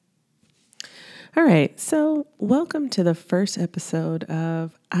All right, so welcome to the first episode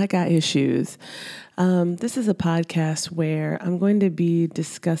of I Got Issues. This is a podcast where I'm going to be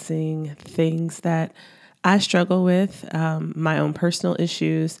discussing things that I struggle with, my own personal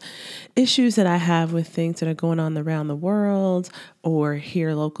issues that I have with things that are going on around the world or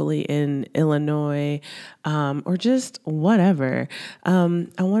here locally in Illinois, or just whatever. I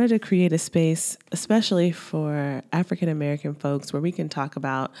wanted to create a space, especially for African American folks, where we can talk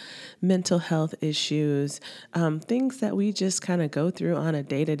about mental health issues, things that we just kind of go through on a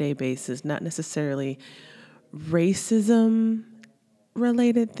day-to-day basis, not necessarily racism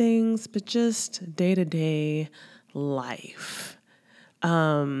related things, but just day-to-day life.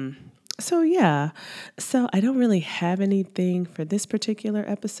 So yeah, so I don't really have anything for this particular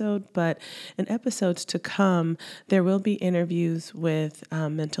episode, but in episodes to come, there will be interviews with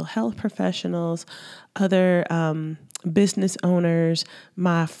mental health professionals, other business owners,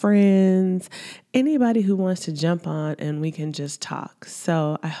 my friends, anybody who wants to jump on and we can just talk.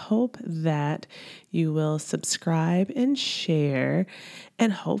 So I hope that you will subscribe and share,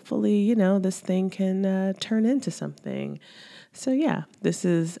 and hopefully, this thing can turn into something. So yeah, this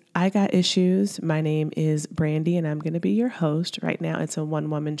is I Got Issues. My name is Brandi, and I'm going to be your host. Right now, it's a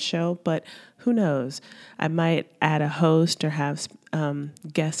one-woman show, but who knows? I might add a host or have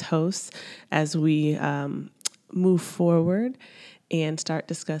guest hosts as we move forward and start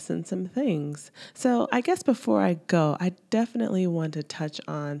discussing some things. So I guess before I go, I definitely want to touch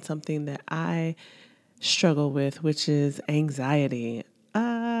on something that I struggle with, which is anxiety.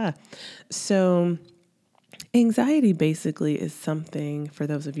 So anxiety basically is something, for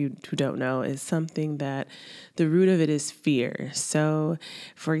those of you who don't know, is something that the root of it is fear. So,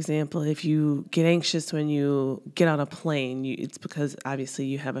 for example, if you get anxious when you get on a plane, it's because obviously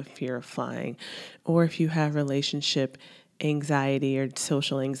you have a fear of flying. Or if you have relationship anxiety or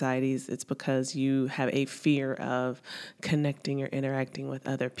social anxieties, it's because you have a fear of connecting or interacting with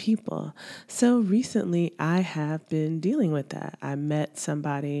other people. So recently I have been dealing with that. I met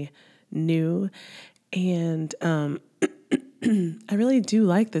somebody new, and I really do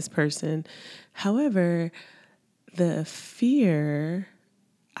like this person. However, the fear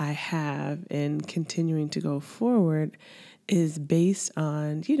I have in continuing to go forward is based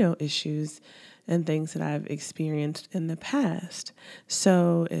on, issues and things that I've experienced in the past.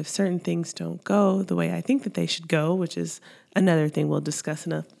 So if certain things don't go the way I think that they should go, which is another thing we'll discuss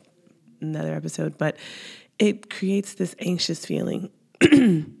in another episode, but it creates this anxious feeling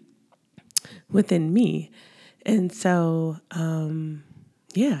within me. And so,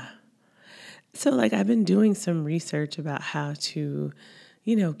 yeah. So I've been doing some research about how to,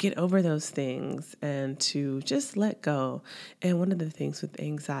 get over those things and to just let go. And one of the things with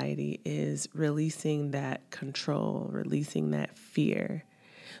anxiety is releasing that control, releasing that fear,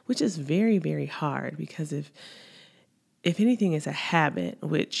 which is very, very hard because if anything is a habit,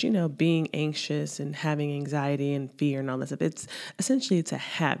 which, being anxious and having anxiety and fear and all this stuff, it's a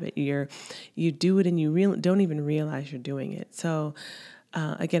habit. You do it and you don't even realize you're doing it. So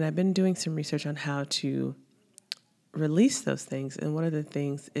again, I've been doing some research on how to release those things. And one of the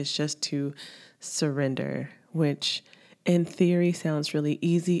things is just to surrender, which in theory sounds really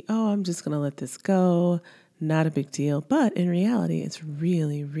easy. Oh, I'm just going to let this go. Not a big deal. But in reality, it's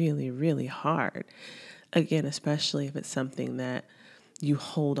really, really, really hard. Again, especially if it's something that you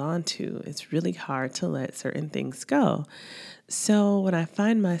hold on to, it's really hard to let certain things go. So when I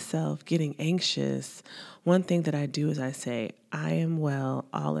find myself getting anxious, one thing that I do is I say, I am well,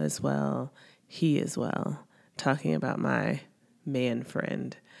 all is well, he is well, talking about my man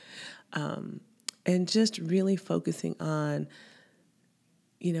friend. And just really focusing on,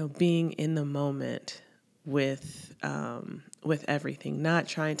 being in the moment with everything, not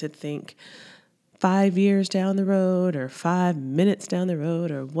trying to think 5 years down the road or 5 minutes down the road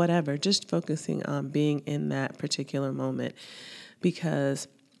or whatever, just focusing on being in that particular moment. Because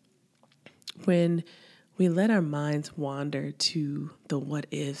when we let our minds wander to the what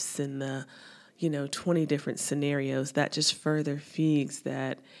ifs and the, 20 different scenarios, that just further feeds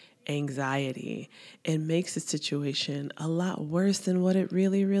that anxiety and makes the situation a lot worse than what it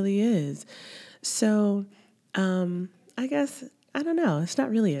really, really is. So, I guess, I don't know. It's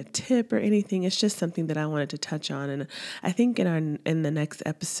not really a tip or anything. It's just something that I wanted to touch on. And I think in the next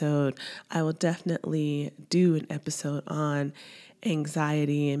episode, I will definitely do an episode on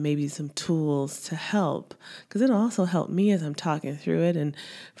anxiety and maybe some tools to help, because it'll also help me as I'm talking through it. And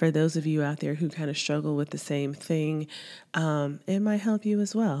for those of you out there who kind of struggle with the same thing, it might help you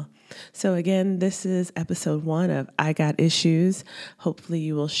as well. So again, this is episode 1 of I Got Issues. Hopefully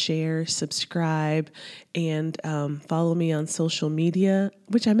you will share, subscribe, and follow me on social media,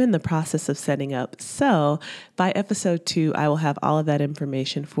 which I'm in the process of setting up. So by episode 2, I will have all of that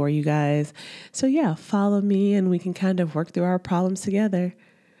information for you guys. So yeah, follow me and we can kind of work through our problems together.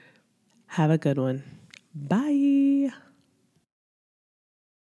 Have a good one. Bye.